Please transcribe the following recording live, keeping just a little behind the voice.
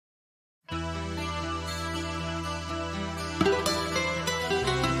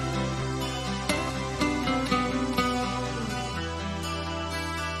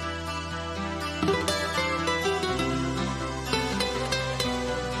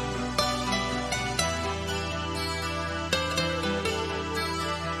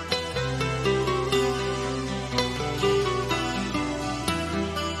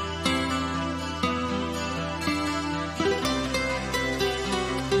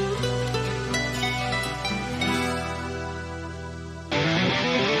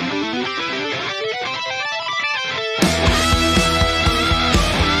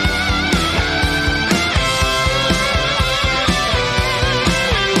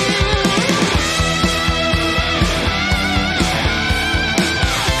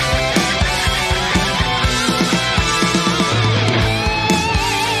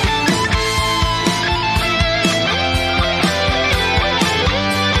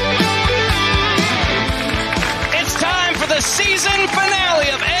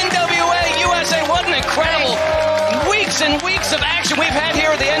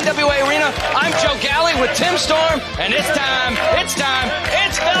the NWA Arena. I'm Joe Galley with Tim Storm, and it's Velvet time!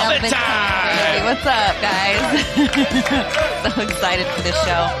 Hey, what's up, guys? So excited for this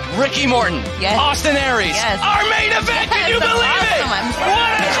show. Ricky Morton, yes. Austin Aries, yes. Our main event, can you believe it?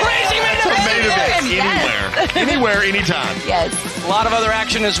 What a crazy main event! Yes. Anywhere, anytime. Yes. A lot of other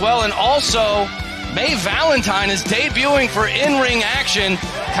action as well, and also May Valentine is debuting for in-ring action.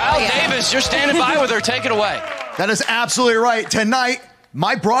 Kyle Davis, you're standing by with her. Take it away. That is absolutely right. Tonight,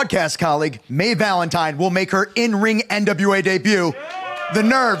 my broadcast colleague, May Valentine, will make her in-ring NWA debut. The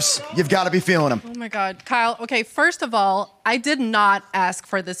nerves, you've got to be feeling them. Oh my God, Kyle. Okay, first of all, I did not ask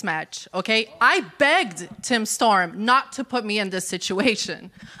for this match, okay? I begged Tim Storm not to put me in this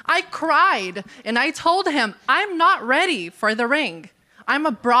situation. I cried and I told him I'm not ready for the ring. I'm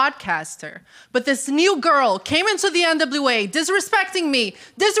a broadcaster. But this new girl came into the NWA disrespecting me,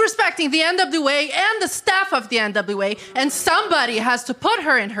 disrespecting the NWA and the staff of the NWA, and somebody has to put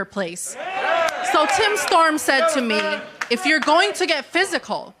her in her place. So Tim Storm said to me, if you're going to get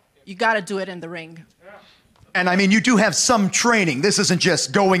physical, you got to do it in the ring. And I mean, you do have some training. This isn't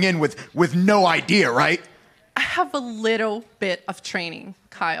just going in with no idea, right? I have a little bit of training,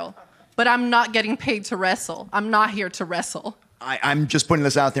 Kyle, but I'm not getting paid to wrestle. I'm not here to wrestle. I'm just putting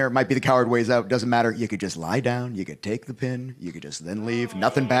this out there. It might be the coward ways out. Doesn't matter. You could just lie down. You could take the pin. You could just then leave.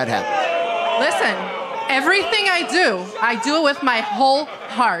 Nothing bad happens. Listen, everything I do it with my whole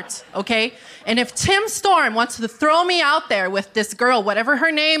heart, okay? And if Tim Storm wants to throw me out there with this girl, whatever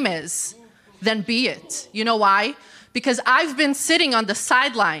her name is, then be it. You know why? Because I've been sitting on the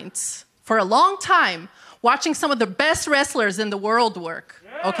sidelines for a long time watching some of the best wrestlers in the world work,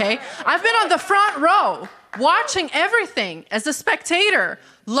 okay? I've been on the front row watching everything as a spectator,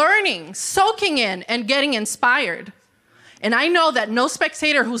 learning, soaking in, and getting inspired. And I know that no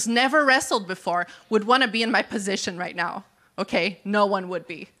spectator who's never wrestled before would want to be in my position right now, okay? No one would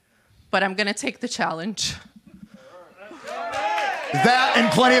be. But I'm going to take the challenge. That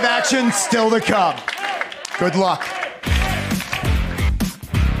and plenty of action still to come. Good luck.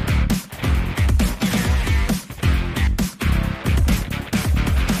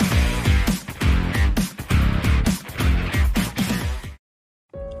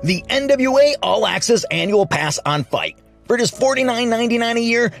 The NWA All Access Annual Pass on Fight. For just $49.99 a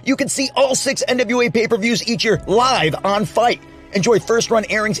year, you can see all 6 NWA pay-per-views each year live on Fight. Enjoy first-run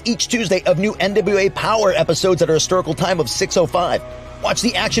airings each Tuesday of new NWA Power episodes at a historical time of 6:05. Watch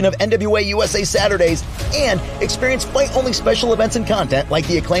the action of NWA USA Saturdays and experience fight-only special events and content like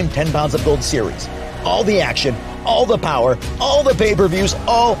the acclaimed 10 Pounds of Gold series. All the action, all the power, all the pay-per-views,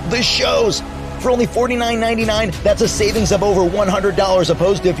 all the shows. For only $49.99, that's a savings of over $100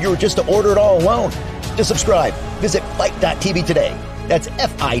 opposed to if you were just to order it all alone. To subscribe, visit fight.tv today. That's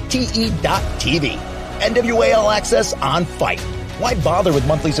FITE.tv. NWA All Access on Fight. Why bother with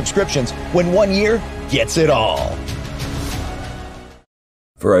monthly subscriptions when 1 year gets it all?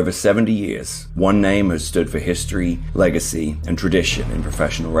 For over 70 years, one name has stood for history, legacy, and tradition in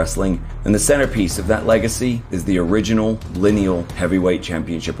professional wrestling, and the centerpiece of that legacy is the original lineal heavyweight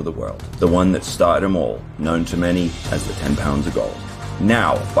championship of the world, the one that started them all, known to many as the 10 Pounds of Gold.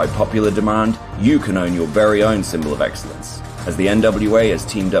 Now, by popular demand, you can own your very own symbol of excellence, as the NWA has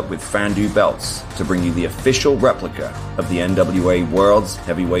teamed up with Fandu Belts to bring you the official replica of the NWA World's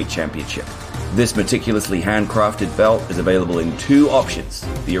Heavyweight Championship. This meticulously handcrafted belt is available in 2 options,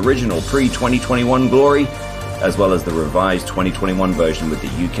 the original pre-2021 Glory, as well as the revised 2021 version with the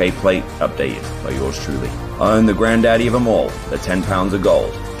UK plate updated by yours truly. Own the granddaddy of them all, the 10 Pounds of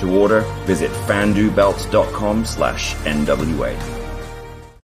Gold. To order, visit fandubelts.com/NWA.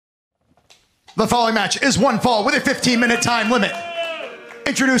 The following match is one fall with a 15-minute time limit.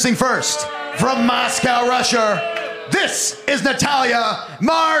 Introducing first, from Moscow, Russia, this is Natalia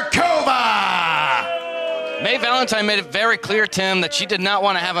Markova. May Valentine made it very clear, Tim, that she did not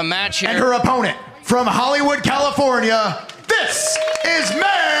want to have a match here. And her opponent, from Hollywood, California, this is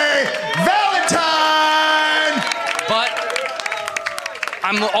May Valentine. But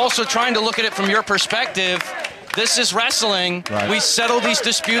I'm also trying to look at it from your perspective. This is wrestling. Right. We settle these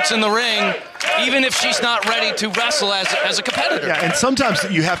disputes in the ring, even if she's not ready to wrestle as a competitor. Yeah, and sometimes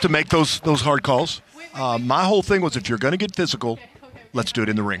you have to make those hard calls. My whole thing was, if you're going to get physical, let's do it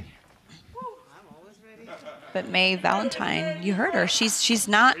in the ring. But May Valentine, you heard her. She's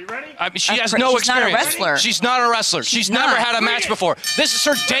not. I mean, she has no experience. She's not a wrestler. She's not a wrestler. She's never had a match before. This is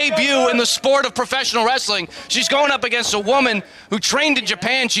her debut in the sport of professional wrestling. She's going up against a woman who trained in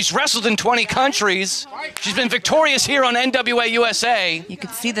Japan. She's wrestled in 20 countries. She's been victorious here on NWA USA. You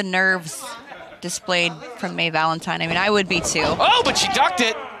could see the nerves displayed from May Valentine. I mean, I would be too. Oh, but she ducked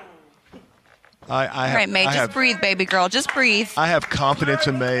it. All right, May, just breathe, baby girl. Just breathe. I have confidence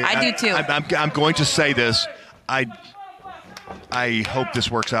in May. I do too. I'm going to say this. I hope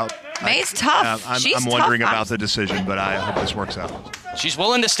this works out. May's tough. I'm wondering about the decision, but I hope this works out. She's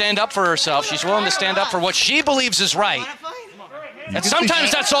willing to stand up for herself. She's willing to stand up for what she believes is right. And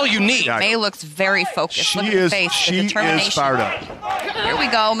sometimes that's all you need. May looks very focused. She Look at her face. She is fired up. Here we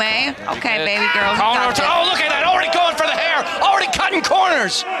go, May. Okay, baby girl. Oh, look at that. Already going for the hair. Already cutting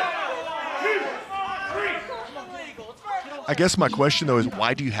corners. I guess my question, though, is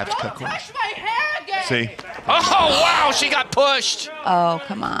why do you have to cut corners? See? Oh, wow. She got pushed. Oh,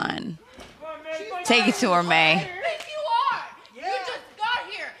 come on. Take it to her, May. You are. You just got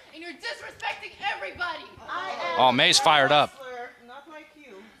here, and you're disrespecting everybody. Oh, May's fired up.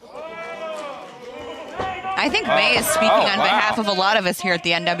 I think May is speaking on behalf of a lot of us here at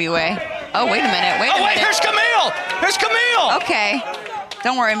the NWA. Oh, wait a minute. Wait a minute. Here's Camille. Here's Camille. Okay.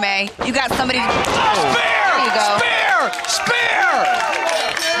 Don't worry, May. You got somebody. Oh, spear. There you go. Spear.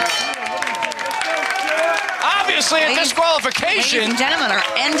 Obviously, a disqualification. Ladies and gentlemen, our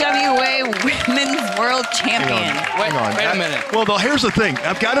NWA Women's World Champion. Wait a minute. Well, here's the thing.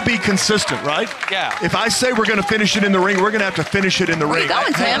 I've got to be consistent, right? Yeah. If I say we're going to finish it in the ring, we're going to have to finish it in the ring. Where are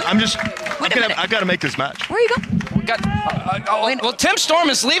you going, Tim? I got to make this match. Where are you going? Well, Tim Storm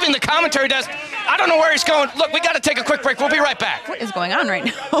is leaving the commentary desk. I don't know where he's going. Look, we got to take a quick break. We'll be right back. What is going on right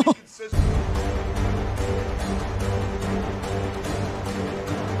now?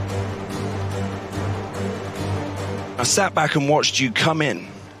 I sat back and watched you come in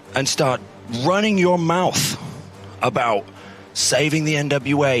and start running your mouth about saving the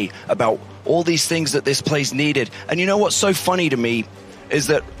NWA, about all these things that this place needed. And you know what's so funny to me is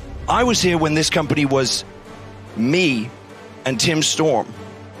that I was here when this company was me and Tim Storm.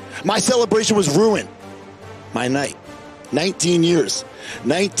 My celebration was ruined. My night. 19 years.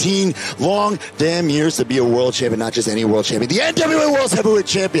 19 long damn years to be a world champion, not just any world champion. The NWA World Heavyweight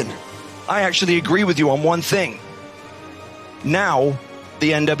Champion. I actually agree with you on one thing. Now,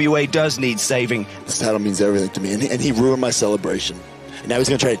 the NWA does need saving. This title means everything to me, and he ruined my celebration. And now he's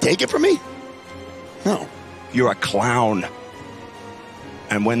going to try to take it from me? No. You're a clown.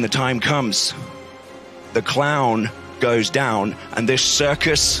 And when the time comes, the clown goes down, and this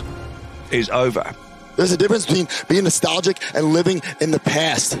circus is over. There's a difference between being nostalgic and living in the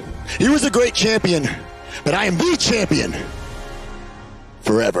past. He was a great champion, but I am the champion.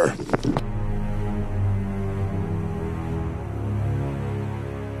 Forever.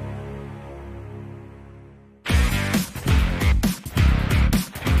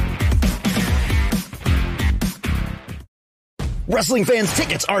 Wrestling fans,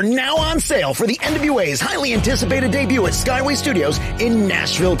 tickets are now on sale for the NWA's highly anticipated debut at Skyway Studios in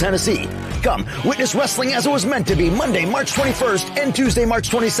Nashville, Tennessee. Come, witness wrestling as it was meant to be Monday, March 21st and Tuesday, March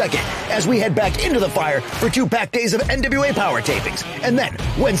 22nd, as we head back into the fire for 2 packed days of NWA Power tapings. And then,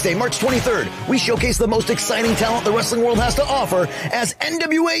 Wednesday, March 23rd, we showcase the most exciting talent the wrestling world has to offer as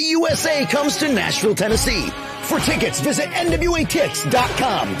NWA USA comes to Nashville, Tennessee. For tickets, visit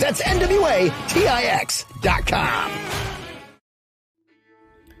NWATix.com. That's NWATix.com.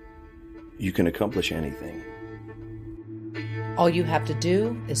 You can accomplish anything. All you have to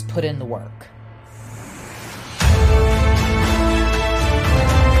do is put in the work.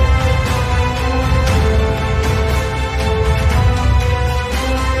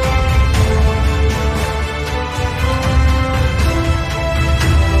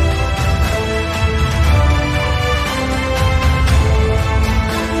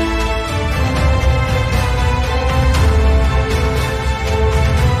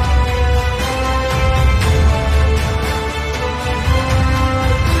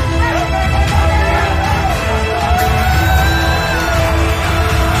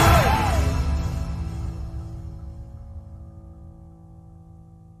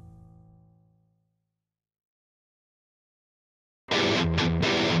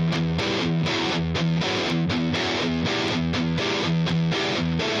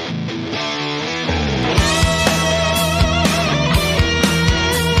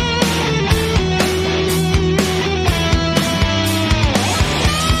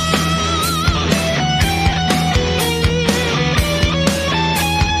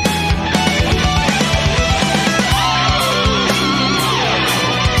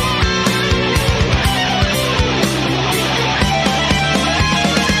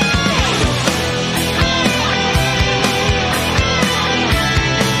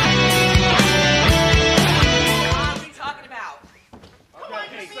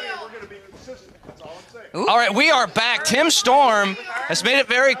 All right, we are back. Tim Storm has made it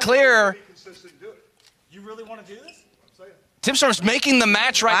very clear. You really want to do this? Tim Storm's making the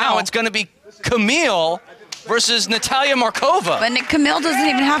match right now. It's going to be Camille versus Natalia Markova. But Camille doesn't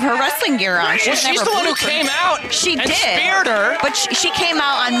even have her wrestling gear on. She's the one who came out she and did. speared her. But she came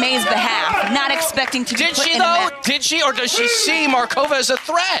out on May's behalf, not expecting to be Did put she, in though? a Did she, or does she see Markova as a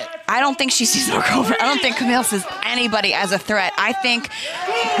threat? I don't think she sees Markova. I don't think Camille sees anybody as a threat. I think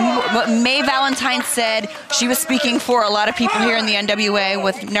what May Valentine said, she was speaking for a lot of people here in the NWA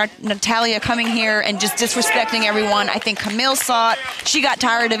with Natalia coming here and just disrespecting everyone. I think Camille saw it. She got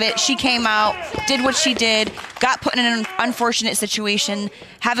tired of it. She came out, did what she did, got put in an unfortunate situation,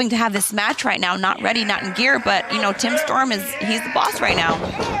 having to have this match right now, not ready, not in gear, but, Tim Storm he's the boss right now.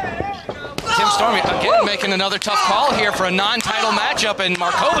 Tim Storm, again, making another tough call here for a non-title matchup, and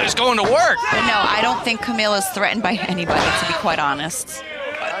Markova is going to work. But no, I don't think Camille is threatened by anybody, to be quite honest.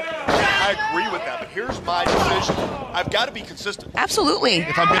 I agree with that, but here's my decision. I've got to be consistent. Absolutely.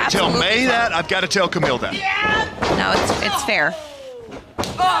 If I'm going to tell May that, I've got to tell Camille that. No, it's fair.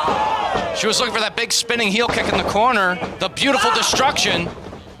 She was looking for that big spinning heel kick in the corner, the beautiful destruction.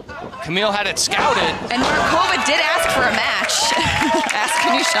 Camille had it scouted. And Markova did ask for a match. Ask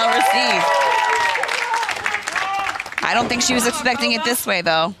and you shall receive. I don't think she was expecting it this way,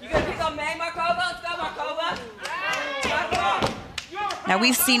 though. You gonna pick on May, Markova? Let's go, Markova. Now,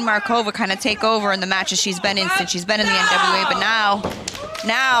 we've seen Markova kind of take over in the matches she's been in since she's been in the NWA, but now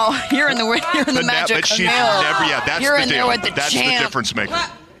you're in the match with Camille. That's you're the in deal. there with the That's champ. the difference maker.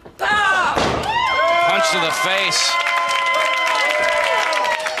 Punch to the face.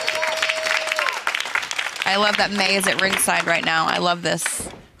 I love that May is at ringside right now. I love this.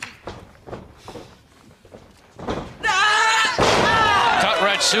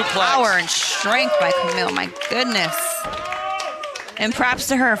 Gut-wrench suplex. Power and strength by Camille. My goodness. And props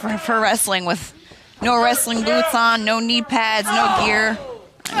to her for wrestling with no wrestling boots on, no knee pads, no gear.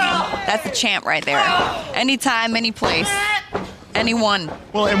 I mean, that's the champ right there. Anytime, any place, anyone.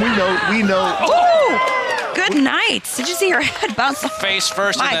 Well, and we know. Ooh, good night. Did you see her head bounce? Face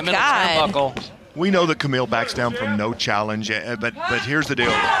first in that middle turnbuckle. We know that Camille backs down from no challenge, but here's the deal.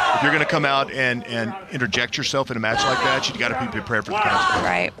 If you're going to come out and interject yourself in a match like that, you've got to be prepared for the count.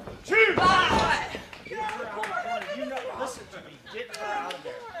 Right.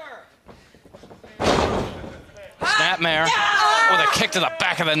 Snapmare with a kick to the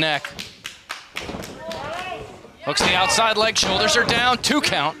back of the neck. Hooks the outside leg, shoulders are down, 2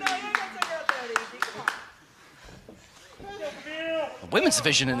 count. Women's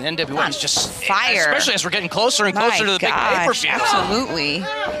division in the NWA is just fire, especially as we're getting closer and closer to the big pay-per-view. Absolutely.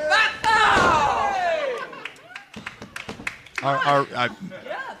 Our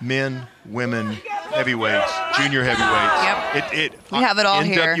men, women, heavyweights, junior heavyweights. Yep. We have it all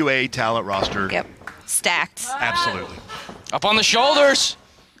here. NWA talent roster. Yep. Stacked. Absolutely. Up on the shoulders.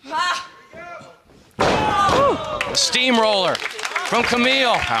 The steamroller from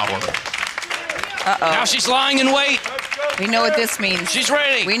Camille. Power. Now she's lying in wait. We know what this means. She's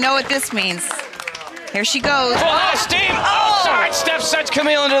ready. We know what this means. Here she goes. Full house steam. Oh! Side step sends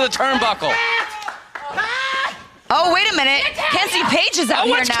Camille into the turnbuckle. Oh, wait a minute. Kenzie Page is out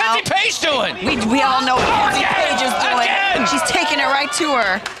here what's now. Kenzie Page doing? We all know what Kenzie Page is doing. Again. She's taking it right to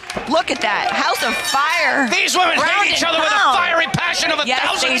her. Look at that. House of fire. These women Round hate each and other with a pound. fiery passion of a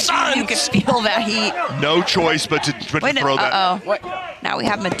thousand suns. You can feel that heat. No choice but to throw that. Uh-oh. Now we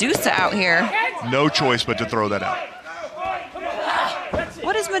have Medusa out here. No choice but to throw that out.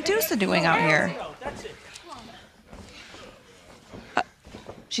 What is Medusa doing out here?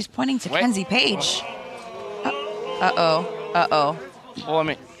 She's pointing to Kenzie Page. Uh-oh. Well, I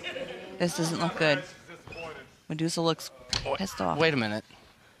mean, this doesn't look good. Medusa looks pissed off. Wait a minute.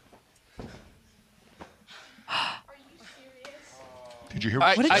 Did you hear?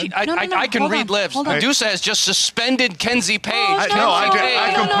 I can read lips. Medusa has just suspended Kenzie Page. I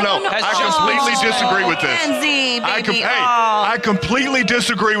completely disagree with this. Kenzie, baby. I completely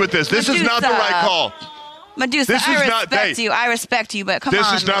disagree with this. This is not the right call. Medusa, I respect you, but come on,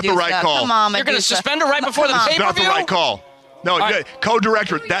 This is not the right call. Come on, Medusa. You're going to suspend her right before the pay-per-view? It's not the right call. No,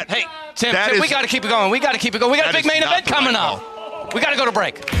 co-director, Hey, Tim, we got to keep it going. We got a big main event coming up. We got to go to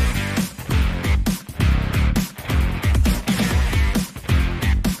break.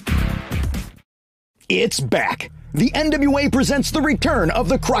 It's back. The NWA presents the return of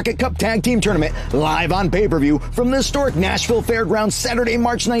the Crockett Cup Tag Team Tournament live on pay-per-view from the historic Nashville Fairgrounds Saturday,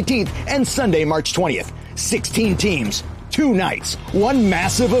 March 19th and Sunday, March 20th. 16 teams, 2 nights, 1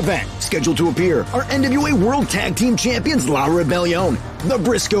 massive event. Scheduled to appear are NWA World Tag Team Champions La Rebellion, the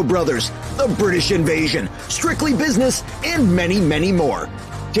Briscoe Brothers, the British Invasion, Strictly Business, and many, many more.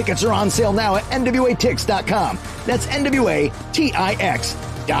 Tickets are on sale now at NWATix.com. That's NWATix.com.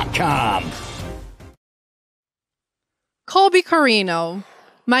 Colby Corino,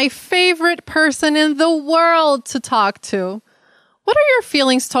 my favorite person in the world to talk to. What are your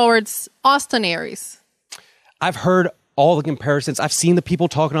feelings towards Austin Aries? I've heard all the comparisons. I've seen the people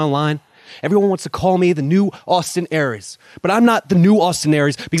talking online. Everyone wants to call me the new Austin Aries. But I'm not the new Austin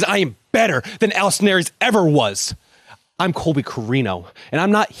Aries because I am better than Austin Aries ever was. I'm Colby Corino, and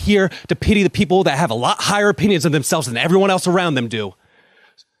I'm not here to pity the people that have a lot higher opinions of themselves than everyone else around them do.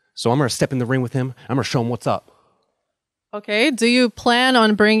 So I'm going to step in the ring with him. I'm going to show him what's up. Okay, do you plan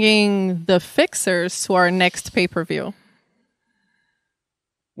on bringing the Fixers to our next pay-per-view?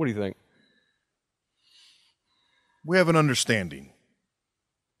 What do you think? We have an understanding.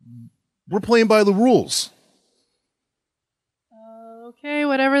 We're playing by the rules. Okay,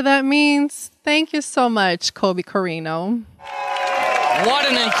 whatever that means. Thank you so much, Colby Corino. What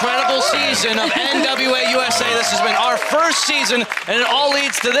an incredible season of NWA USA. This has been our first season, and it all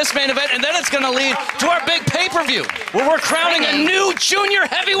leads to this main event, and then it's going to lead to our big pay-per-view, where we're crowning a new junior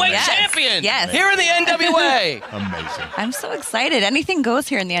heavyweight champion here in the NWA. Amazing. I'm so excited. Anything goes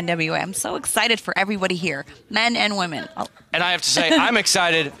here in the NWA. I'm so excited for everybody here, men and women. And I have to say, I'm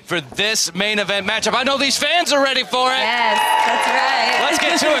excited for this main event matchup. I know these fans are ready for it. Yes, that's right. Let's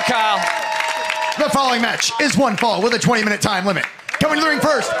get to it, Kyle. The following match is one fall with a 20-minute time limit. Coming to the ring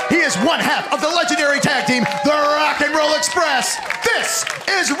first, he is one half of the legendary tag team, the Rock and Roll Express. This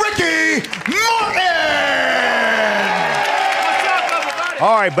is Ricky Morton!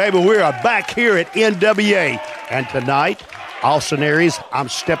 All right, baby, we are back here at NWA. And tonight, Austin Aries, I'm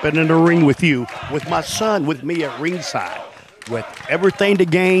stepping in the ring with you, with my son with me at ringside, with everything to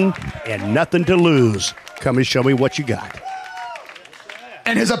gain and nothing to lose. Come and show me what you got.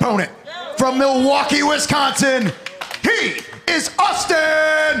 And his opponent from Milwaukee, Wisconsin, he is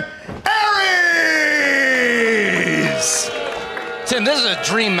Austin Aries! Tim, this is a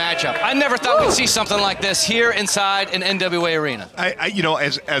dream matchup. I never thought we'd see something like this here inside an NWA arena. You know,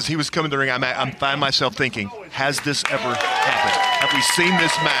 as he was coming to the ring, I find myself thinking, has this ever happened? Have we seen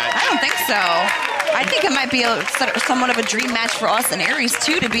this match? I don't think so. I think it might be somewhat of a dream match for Austin Aries,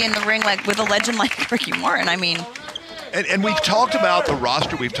 too, to be in the ring like with a legend like Ricky Morton. I mean... And we've talked about the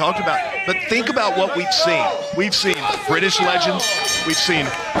roster, but think about what we've seen. We've seen British legends, we've seen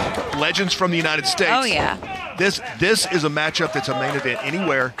legends from the United States. Oh, yeah. This is a matchup that's a main event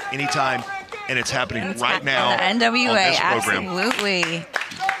anywhere, anytime, and it's happening right now on the NWA, on this program. Absolutely.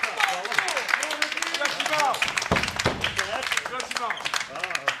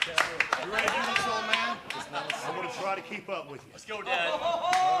 I'm going to try to keep up with you. Let's go, Dad.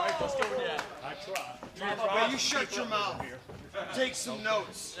 All right, let's go, Dad. I try. You shut your mouth here. Take some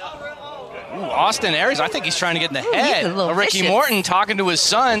notes. Ooh, Austin Aries, I think he's trying to get in the head of Ricky vicious. Morton talking to his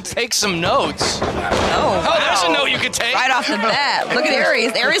son. Take some notes. Oh, there's a note you could take. Right off the bat. Look at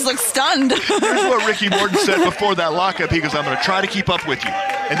Aries. Aries looks stunned. Here's what Ricky Morton said before that lockup. He goes, I'm going to try to keep up with you.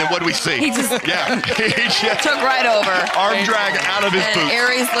 And then what do we see? He just he just took right over. Arm drag out of his And boots.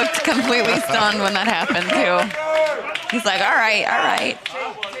 Aries looked completely stunned when that happened, too. He's like, all right, all right.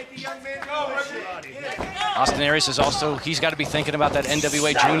 Austin Aries is also, he's got to be thinking about that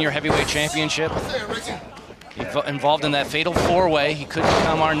NWA Junior Heavyweight Championship. Involved in that fatal four-way. He could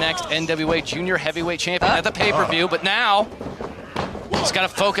become our next NWA Junior Heavyweight Champion at the pay-per-view, but now he's got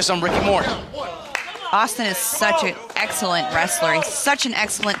to focus on Ricky Morton. Austin is such an excellent wrestler. He's such an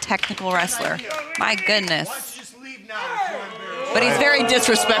excellent technical wrestler. My goodness. But he's very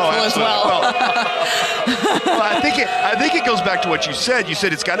disrespectful as well. Well, I think it goes back to what you said. You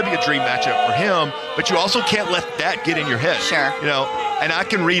said it's got to be a dream matchup for him, but you also can't let that get in your head. Sure. You know, and I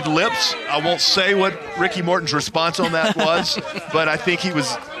can read lips. I won't say what Ricky Morton's response on that was, but I think he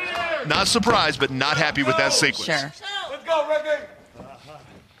was not surprised, but not happy with that sequence. Sure. Let's go, Ricky.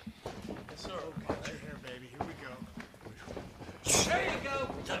 Yes, sir. Okay, here, baby. Here we go. There you go.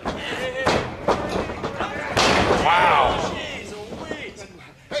 Wow.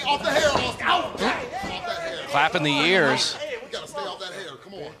 Hey, off the hair, Austin. Off that hair. Clapping the ears. We gotta stay off that hair.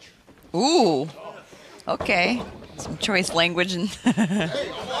 Come on. Ooh. Okay. Some choice language. And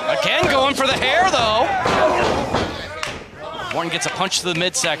Again, going for the hair, though. Morton gets a punch to the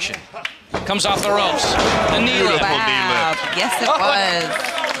midsection. Comes off the ropes. The knee lift. wow. Yes, it was.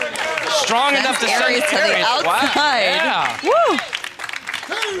 Strong enough to send Aries to the Aries. outside. Wow. Yeah. Woo.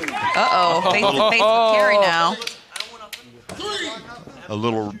 Uh-oh. Face to face with Carrie now. A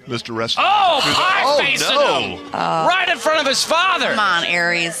little Mr. Wrestler. Oh, pie facing him. Oh. Right in front of his father. Come on,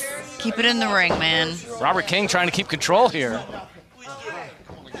 Aries. Keep it in the ring, man. Robert King trying to keep control here. Oop.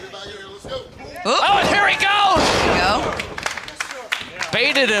 Oh, and here he goes. There you go.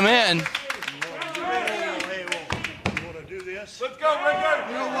 Baited him in. You want to do this? Let's go, Ricky.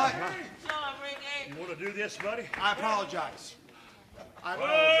 You know what? You want to do this, buddy. I apologize. I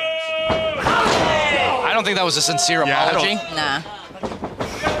don't think that was a sincere apology. Nah.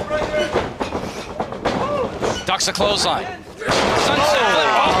 Ducks a clothesline. Sunset flip.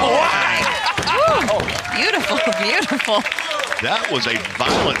 Oh, wow. Beautiful, beautiful. That was a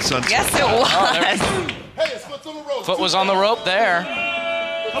violent sunset. Yes, it was. Hey, his foot's on the rope. Foot was on the rope there.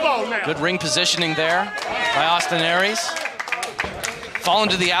 Come on now. Good ring positioning there by Austin Aries. Falling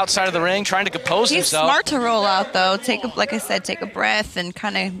to the outside of the ring, trying to compose He's himself. smart to roll out, though. Like I said, take a breath and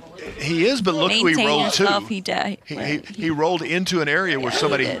kind of He is, but look who he rolled to. Yourself. He rolled into an area where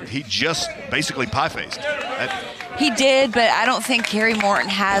he just basically pie-faced. He did, but I don't think Kerry Morton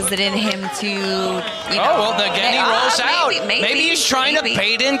has it in him to, well, again, he rolls out. Maybe he's trying to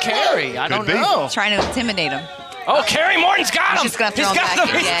bait in Kerry. I don't know. Trying to intimidate him. Oh, Kerry Morton's got him. He's just gonna throw him back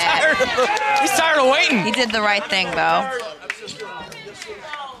in. He's tired of waiting. He did the right thing, though.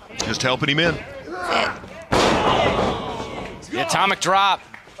 Just helping him in. The atomic drop.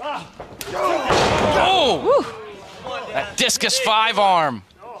 Oh! That discus 5-arm.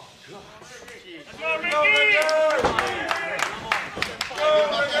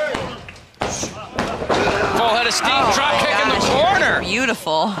 Full head of steam, drop kick in the corner.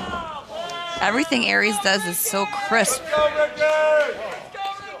 Beautiful. Everything Aries does is so crisp.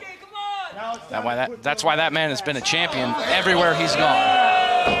 That's why that man has been a champion everywhere he's gone.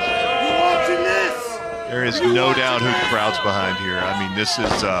 There is no doubt who the crowd's behind here. I mean, this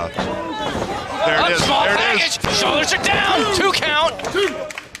is, there it is. Small There package. it is. Shoulders are down. 2 count. The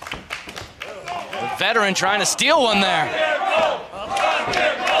veteran trying to steal one there.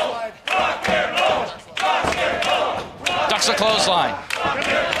 Ducks a clothesline.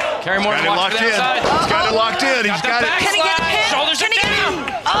 Kerry Morton Got it locked in. He's got it locked in. He's got it. Can he get a pin? Shoulders are down.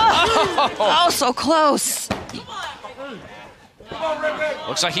 Oh, so close.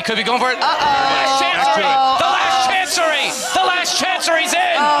 Looks like he could be going for it. Uh-oh. The last chancery. The last chancery's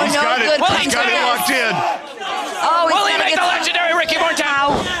in. Oh, He's no got it. good. He's got it locked in. Oh, Will he make the legendary Ricky Morton?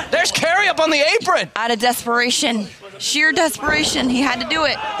 There's Kerry up on the apron. Out of desperation. Sheer desperation. He had to do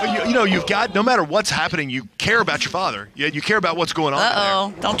it. You've got, no matter what's happening, you care about your father. You care about what's going on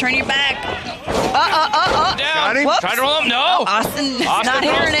Uh-oh. Don't turn your back. Down. Whoops. Try to roll him. No. Austin not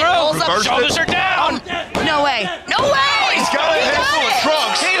hearing it. Rolls up. Shoulders are down. No way. No way. He's got a handful of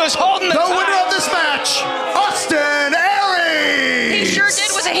trunks. He was holding the winner of this match, Austin Aries. He sure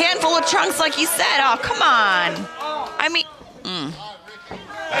did with a handful of trunks like you said. Oh, come on. I mean,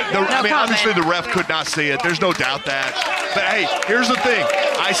 obviously the ref could not see it. There's no doubt that. But hey, here's the thing.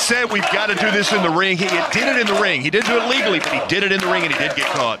 I said we've got to do this in the ring. He did it in the ring. He didn't do it legally, but he did it in the ring, and he did get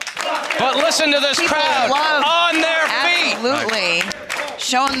caught. But listen to this crowd on their feet. Absolutely.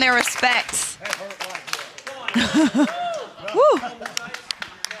 Showing their respect. Woo.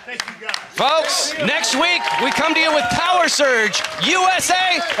 Folks, next week we come to you with Power Surge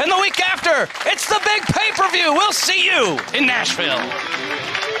USA, and the week after, it's the big pay-per-view. We'll see you in Nashville.